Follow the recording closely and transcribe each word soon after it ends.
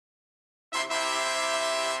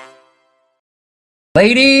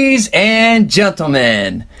Ladies and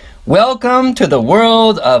gentlemen, welcome to the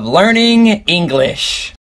world of learning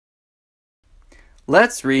English.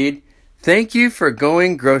 Let's read, "Thank you for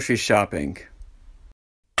going grocery shopping."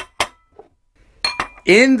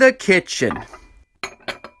 In the kitchen.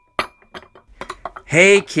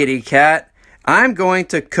 Hey, kitty cat, I'm going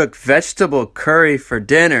to cook vegetable curry for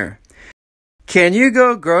dinner. Can you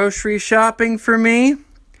go grocery shopping for me?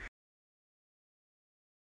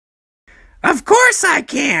 Of course I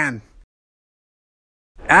can!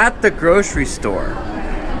 At the grocery store.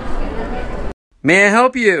 May I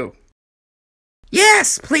help you?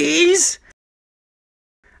 Yes, please.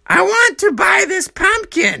 I want to buy this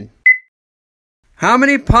pumpkin. How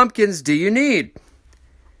many pumpkins do you need?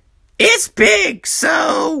 It's big,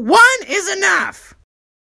 so one is enough.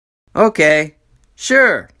 Okay,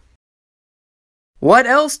 sure. What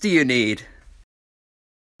else do you need?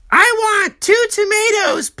 I want 2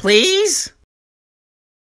 tomatoes, please.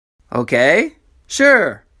 Okay,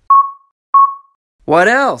 sure. What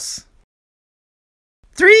else?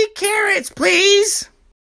 3 carrots, please.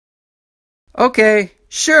 Okay,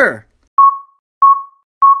 sure.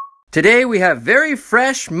 Today we have very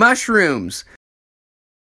fresh mushrooms.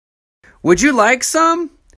 Would you like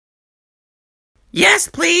some? Yes,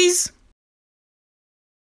 please.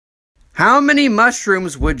 How many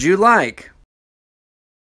mushrooms would you like?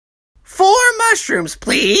 4 mushrooms,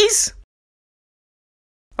 please.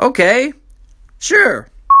 Okay, sure.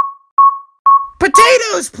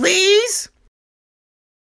 Potatoes, please.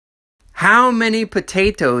 How many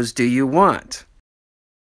potatoes do you want?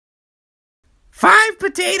 5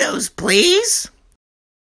 potatoes, please.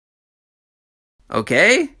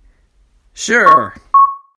 Okay, sure.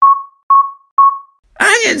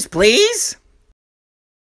 Onions, please.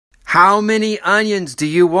 How many onions do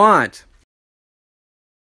you want?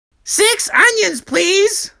 6 onions,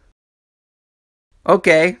 please.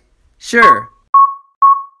 Okay, sure.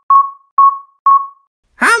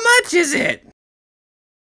 How much is it?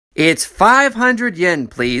 It's 500 yen,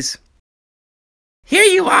 please. Here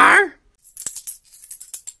you are.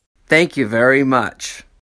 Thank you very much.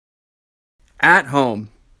 At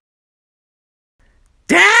home.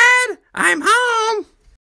 Dad, I'm home.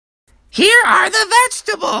 Here are the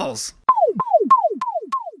vegetables.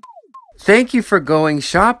 Thank you for going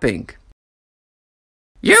shopping.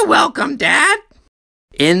 You're welcome, Dad.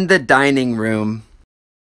 In the dining room.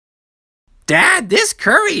 Dad, this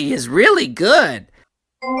curry is really good.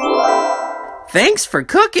 Thanks for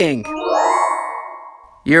cooking.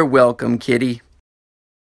 You're welcome, kitty.